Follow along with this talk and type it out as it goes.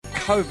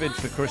COVID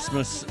for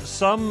Christmas.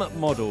 Some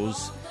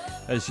models,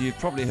 as you've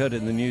probably heard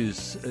in the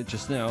news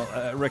just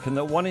now, reckon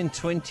that 1 in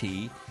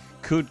 20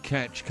 could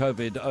catch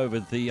COVID over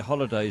the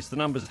holidays. The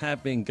numbers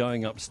have been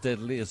going up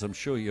steadily, as I'm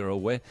sure you're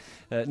aware.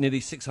 Nearly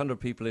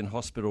 600 people in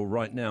hospital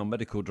right now.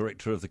 Medical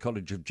Director of the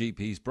College of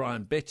GPs,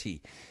 Brian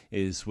Betty,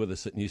 is with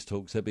us at News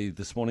Talk ZB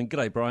this morning.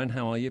 G'day, Brian.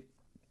 How are you?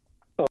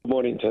 Oh,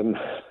 morning, Tim.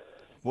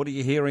 What are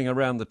you hearing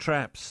around the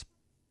traps?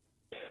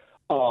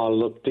 Oh,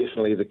 look,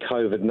 definitely the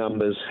COVID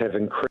numbers have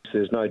increased.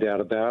 There's no doubt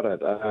about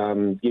it.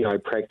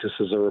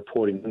 Practices are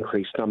reporting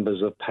increased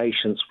numbers of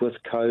patients with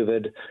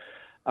COVID.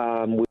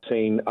 We've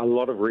seen a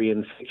lot of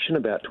reinfection.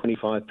 About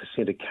 25%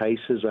 of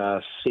cases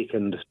are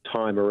second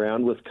time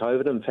around with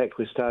COVID. In fact,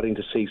 we're starting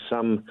to see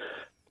some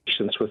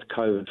patients with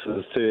COVID for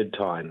the third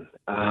time.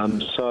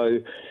 So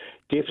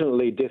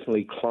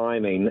definitely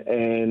climbing.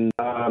 And,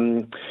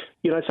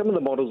 some of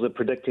the models are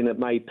predicting it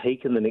may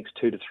peak in the next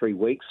 2 to 3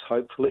 weeks,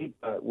 hopefully.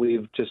 But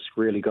we've just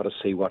really got to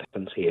see what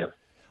happens here.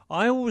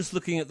 I was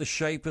looking at the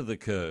shape of the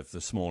curve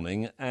this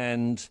morning,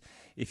 and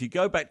if you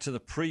go back to the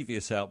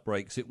previous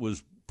outbreaks, it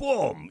was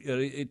boom!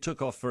 It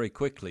took off very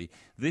quickly.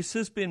 This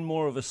has been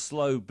more of a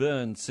slow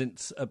burn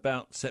since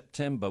about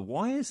September.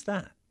 Why is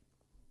that?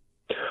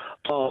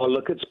 Oh,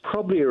 look, it's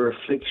probably a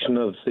reflection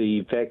of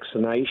the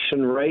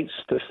vaccination rates,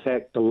 the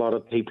fact a lot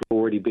of people have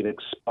already been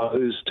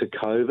exposed to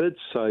COVID,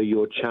 so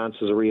your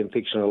chances of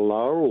reinfection are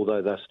lower,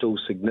 although they're still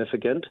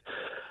significant.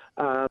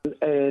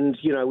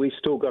 We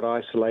still got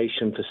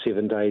isolation for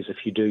 7 days if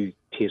you do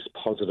test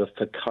positive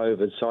for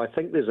COVID. So I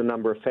think there's a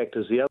number of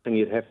factors. The other thing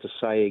you'd have to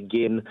say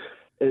again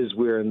is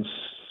we're in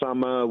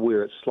summer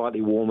where it's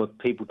slightly warmer.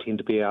 People tend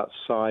to be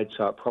outside,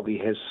 so it probably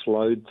has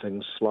slowed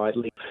things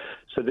slightly.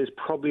 So there's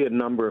probably a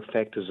number of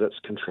factors that's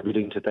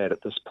contributing to that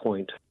at this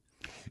point.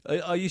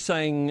 Are you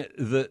saying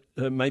that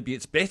maybe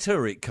it's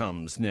better it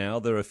comes now?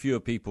 There are fewer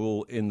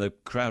people in the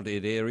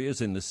crowded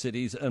areas, in the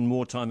cities, and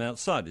more time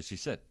outside, as you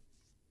said?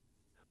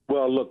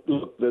 Well, look,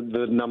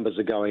 the numbers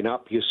are going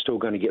up. You're still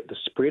going to get the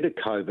spread of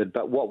COVID,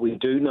 but what we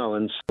do know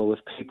in summer, with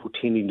people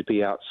tending to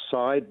be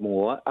outside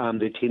more,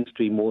 there tends to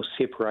be more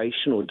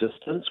separation or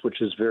distance, which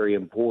is very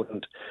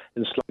important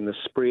in slowing the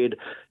spread.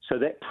 So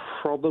that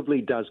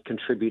probably does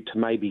contribute to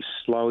maybe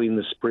slowing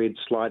the spread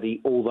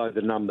slightly, although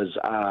the numbers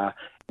are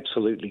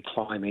absolutely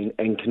climbing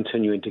and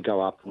continuing to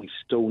go up. We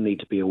still need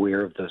to be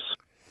aware of this.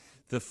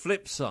 The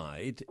flip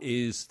side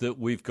is that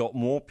we've got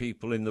more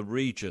people in the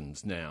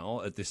regions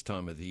now at this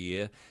time of the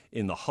year,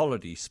 in the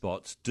holiday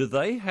spots. Do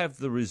they have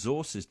the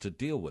resources to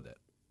deal with it?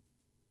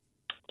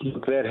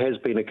 Look, that has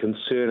been a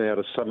concern out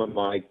of some of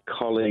my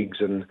colleagues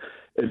in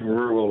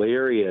rural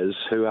areas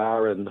who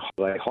are in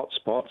holiday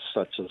hotspots,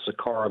 such as the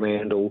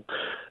Coromandel,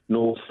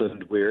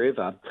 Northland,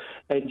 wherever.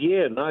 And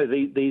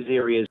these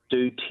areas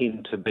do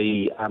tend to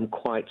be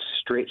quite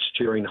stretched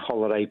during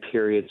holiday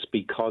periods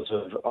because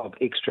of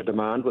extra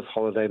demand with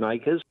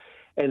holidaymakers.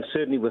 And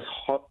certainly with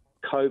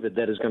COVID,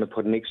 that is going to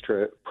put an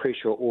extra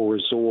pressure or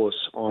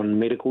resource on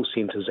medical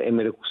centres and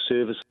medical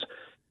services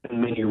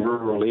in many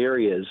rural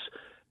areas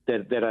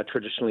that are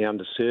traditionally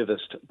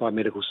underserviced by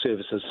medical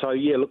services. So,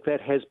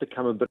 that has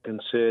become a bit of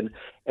concern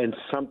and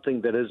something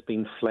that has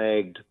been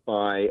flagged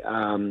by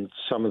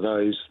some of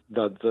those,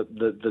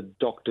 the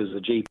doctors,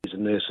 the GPs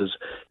and nurses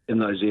in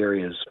those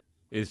areas.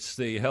 Is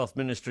the Health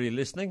Ministry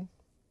listening?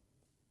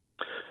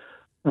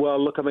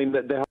 Well, look,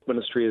 the Health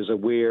Ministry is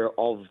aware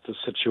of the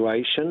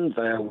situation.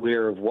 They're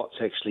aware of what's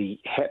actually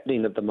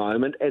happening at the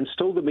moment, and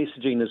still the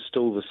messaging is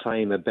still the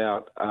same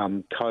about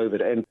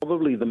COVID. And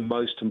probably the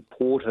most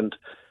important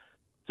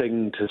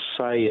thing to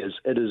say is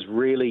it is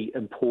really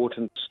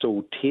important to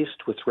still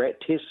test with rat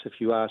tests if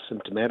you are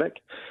symptomatic.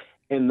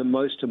 And the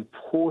most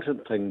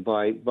important thing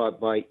by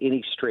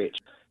any stretch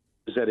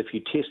is that if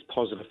you test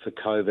positive for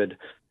COVID,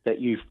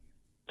 that you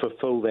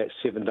fulfill that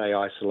 7-day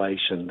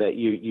isolation, that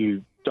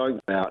you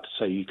don't go out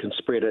so you can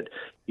spread it,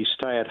 you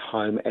stay at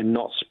home and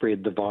not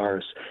spread the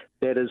virus.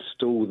 That is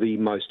still the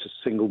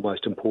single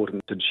most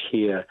important message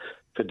here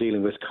for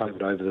dealing with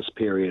COVID over this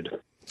period.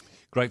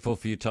 Grateful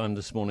for your time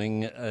this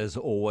morning, as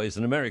always,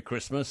 and a Merry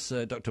Christmas.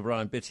 Dr.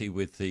 Brian Betty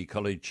with the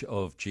College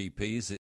of GPs.